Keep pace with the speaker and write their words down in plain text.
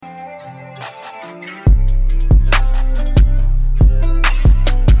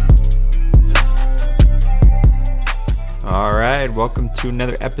right, welcome to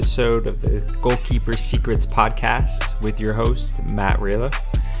another episode of the Goalkeeper Secrets podcast with your host, Matt Rayla.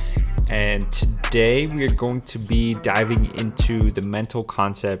 And today we are going to be diving into the mental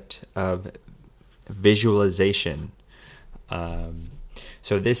concept of visualization.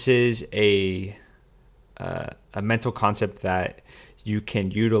 So this is a mental concept that you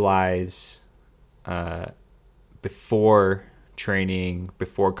can utilize before training,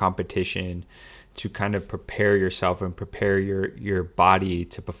 before competition, to kind of prepare yourself and prepare your body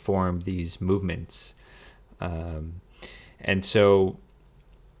to perform these movements. And so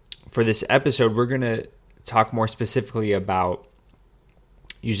for this episode, we're going to talk more specifically about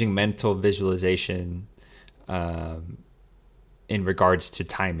using mental visualization in regards to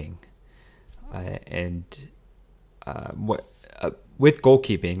timing. With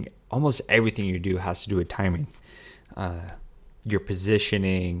goalkeeping, almost everything you do has to do with timing. Your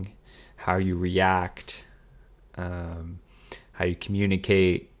positioning, how you react, how you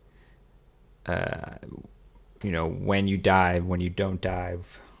communicate, when you dive, when you don't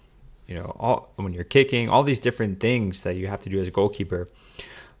dive, when you're kicking, all these different things that you have to do as a goalkeeper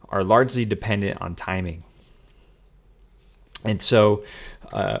are largely dependent on timing. And so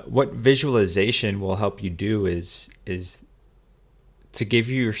what visualization will help you do is to give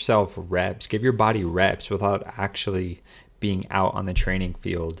yourself reps, give your body reps without actually being out on the training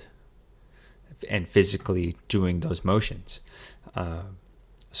field and physically doing those motions.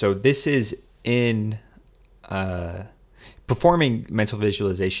 So this is in performing mental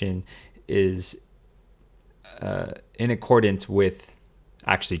visualization is in accordance with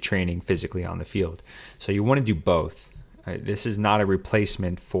actually training physically on the field. So you want to do both. This is not a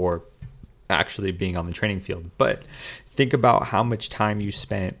replacement for actually being on the training field, but think about how much time you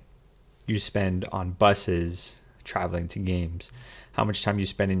spend on buses traveling to games, how much time you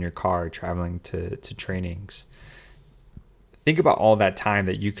spend in your car traveling to trainings. Think about all that time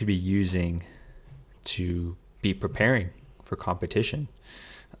that you could be using to be preparing for competition.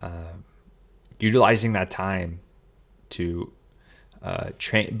 Utilizing that time to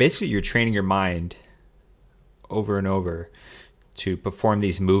train. Basically, you're training your mind over and over to perform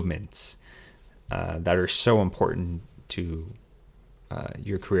these movements that are so important to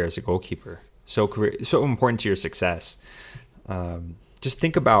your career as a goalkeeper. So important to your success. Just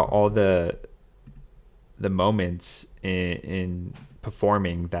think about all the moments in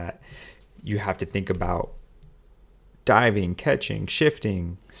performing that you have to think about diving, catching,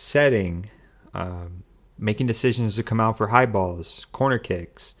 shifting, setting, making decisions to come out for high balls, corner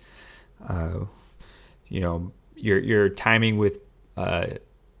kicks. Your timing with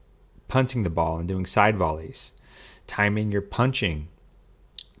punting the ball and doing side volleys, timing your punching,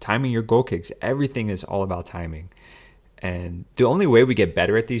 timing your goal kicks. Everything is all about timing. And the only way we get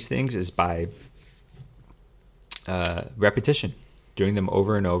better at these things is by repetition, doing them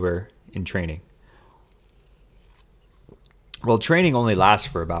over and over in training. Well, training only lasts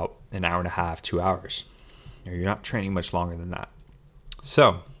for about an hour and a half, 2 hours. You're not training much longer than that.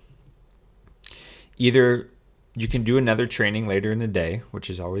 So either you can do another training later in the day,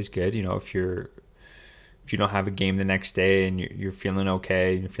 which is always good. If you don't have a game the next day and you're feeling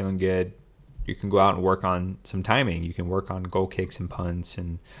okay, you're feeling good, you can go out and work on some timing. You can work on goal kicks and punts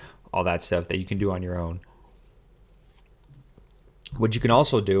and all that stuff that you can do on your own. What you can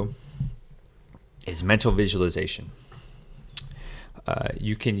also do is mental visualization.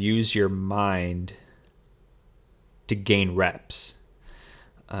 You can use your mind to gain reps.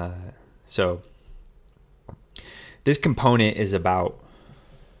 So this component is about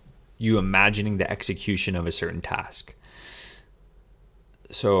you imagining the execution of a certain task.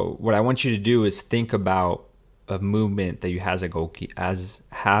 So what I want you to do is think about a movement that you have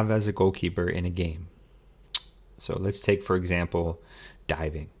as a goalkeeper in a game. So let's take, for example,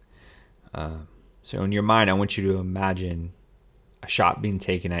 diving. So in your mind, I want you to imagine a shot being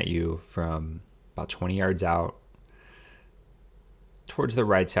taken at you from about 20 yards out towards the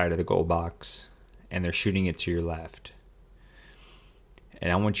right side of the goal box, and they're shooting it to your left.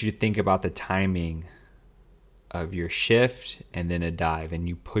 And I want you to think about the timing of your shift and then a dive, and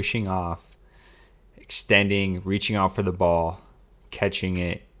you pushing off, extending, reaching out for the ball, catching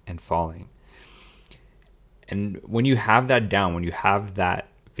it, and falling. And when you have that down, when you have that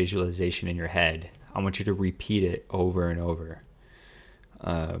visualization in your head, I want you to repeat it over and over.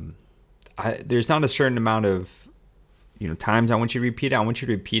 There's not a certain amount of times I want you to repeat it. I want you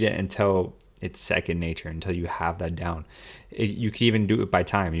to repeat it until it's second nature, until you have that down. You can even do it by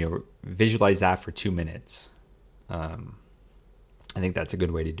time. Visualize that for 2 minutes. I think that's a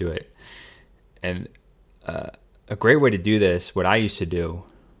good way to do it. And a great way to do this, what I used to do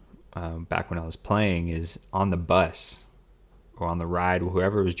back when I was playing, is on the bus or on the ride,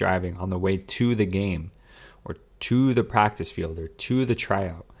 whoever was driving on the way to the game or to the practice field or to the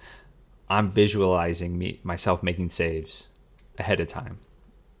tryout, I'm visualizing myself making saves ahead of time.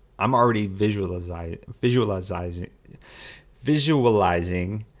 I'm already visualizing,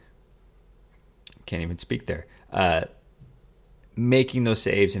 can't even speak there, making those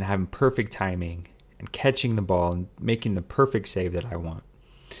saves and having perfect timing and catching the ball and making the perfect save that I want.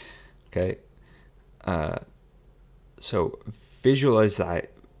 Okay. So visualize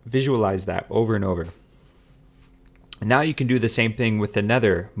that over and over. And now you can do the same thing with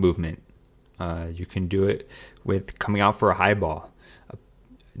another movement. You can do it with coming out for a high ball.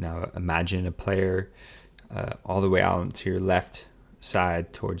 Now imagine a player all the way out to your left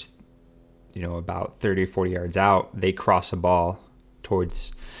side towards, about 30 or 40 yards out. They cross a ball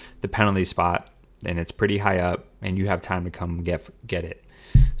towards the penalty spot, and it's pretty high up, and you have time to come get it.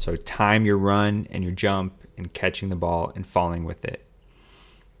 So time your run and your jump and catching the ball and falling with it.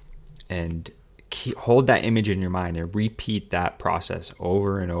 And hold that image in your mind and repeat that process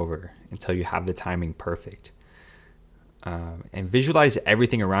over and over until you have the timing perfect. And visualize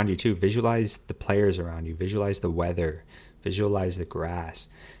everything around you too. Visualize the players around you. Visualize the weather. Visualize the grass.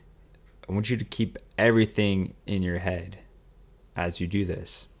 I want you to keep everything in your head as you do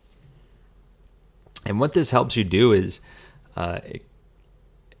this. And what this helps you do is it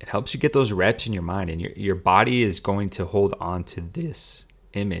helps you get those reps in your mind, and your body is going to hold on to this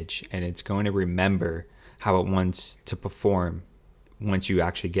image, and it's going to remember how it wants to perform once you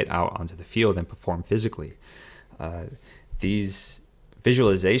actually get out onto the field and perform physically. These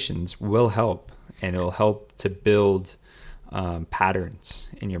visualizations will help, and it'll help to build patterns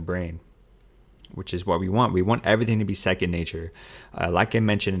in your brain, which is what we want. We want everything to be second nature. Like I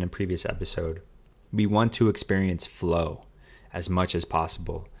mentioned in a previous episode, we want to experience flow as much as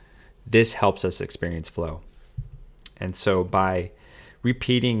possible. This helps us experience flow. And so by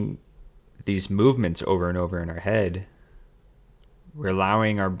repeating these movements over and over in our head, we're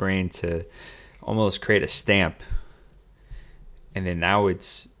allowing our brain to almost create a stamp. And then now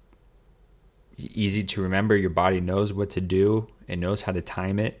it's easy to remember. Your body knows what to do and knows how to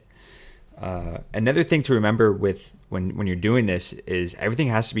time it. Another thing to remember with when you're doing this is everything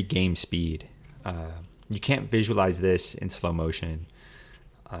has to be game speed. You can't visualize this in slow motion.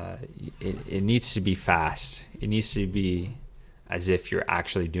 It needs to be fast. It needs to be as if you're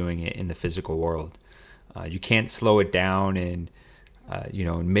actually doing it in the physical world. You can't slow it down in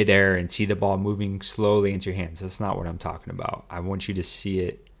midair and see the ball moving slowly into your hands. That's not what I'm talking about. I want you to see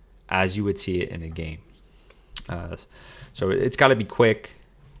it as you would see it in a game. So it's got to be quick,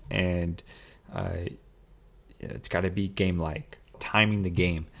 and it's got to be game-like. Timing the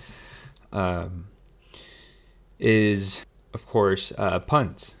game is, of course,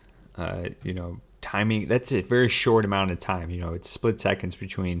 punts. Timing, that's a very short amount of time. It's split seconds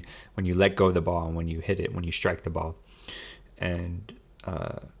between when you let go of the ball and when you hit it, when you strike the ball. And,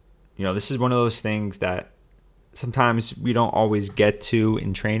 this is one of those things that sometimes we don't always get to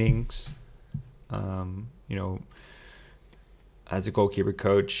in trainings. As a goalkeeper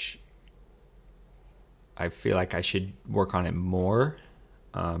coach, I feel like I should work on it more.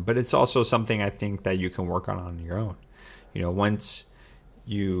 But it's also something I think that you can work on your own. Once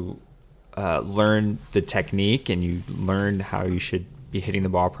you learn the technique and you learn how you should be hitting the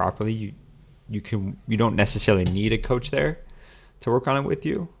ball properly, you don't necessarily need a coach there to work on it with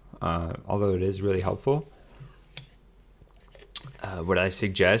you, although it is really helpful. What I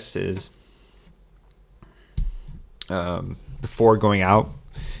suggest is before going out,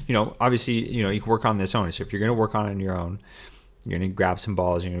 obviously, you can work on this own. So if you're going to work on it on your own, you're going to grab some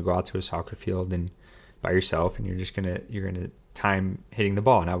balls, you're going to go out to a soccer field and by yourself, and you're going to time hitting the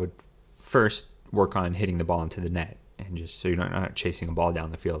ball. And I would first work on hitting the ball into the net, and just so you're not chasing a ball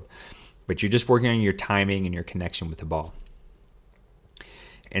down the field, but you're just working on your timing and your connection with the ball.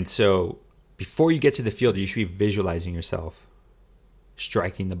 And so before you get to the field, you should be visualizing yourself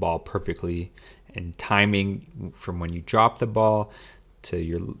striking the ball perfectly and timing from when you drop the ball to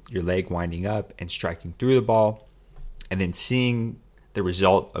your leg winding up and striking through the ball, and then seeing the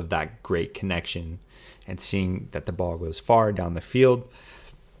result of that great connection and seeing that the ball goes far down the field.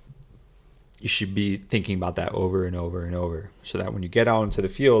 You should be thinking about that over and over and over, so that when you get out into the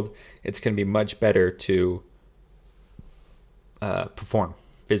field, it's going to be much better to perform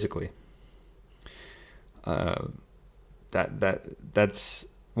physically. That's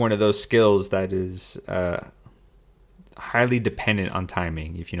one of those skills that is highly dependent on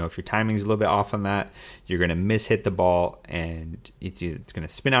timing. If your timing is a little bit off on that, you're going to miss-hit the ball, and it's going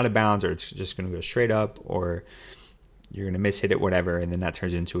to spin out of bounds, or it's just going to go straight up, or you're going to miss-hit it, whatever, and then that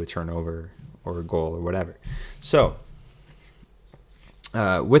turns into a turnover or a goal or whatever. So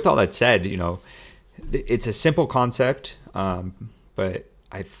with all that said, it's a simple concept, but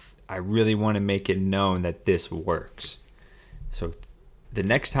I really want to make it known that this works. So the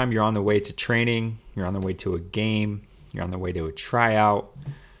next time you're on the way to training, you're on the way to a game, you're on the way to a tryout,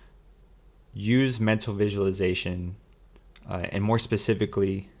 use mental visualization, and more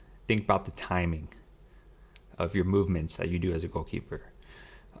specifically, think about the timing of your movements that you do as a goalkeeper.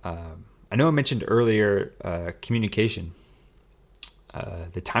 I know I mentioned earlier communication.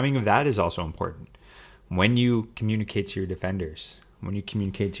 The timing of that is also important. When you communicate to your defenders, when you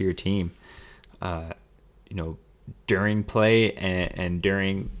communicate to your team, during play and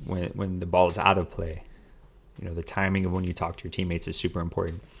during when the ball is out of play, the timing of when you talk to your teammates is super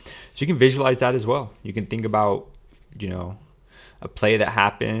important. So you can visualize that as well. You can think about, a play that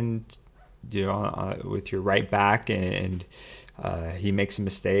happened, with your right back and he makes a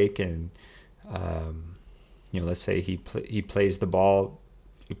mistake and, let's say he plays the ball,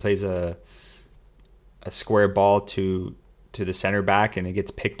 he plays a square ball to the center back and it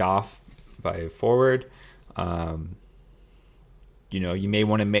gets picked off by a forward. You may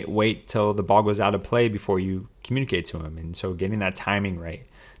want to wait till the ball goes out of play before you communicate to him. And so getting that timing right,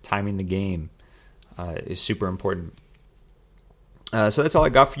 timing the game, is super important. So that's all I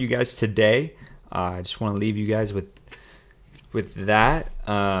got for you guys today. I just want to leave you guys with that.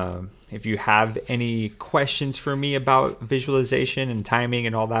 If you have any questions for me about visualization and timing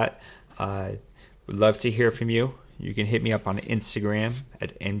and all that, would love to hear from you. You can hit me up on Instagram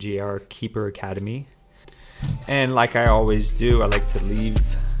at MJR Keeper Academy. And like I always do, I like to leave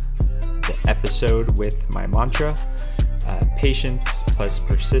the episode with my mantra: patience plus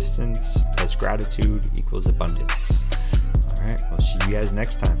persistence plus gratitude equals abundance. All right, we'll see you guys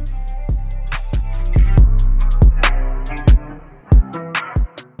next time.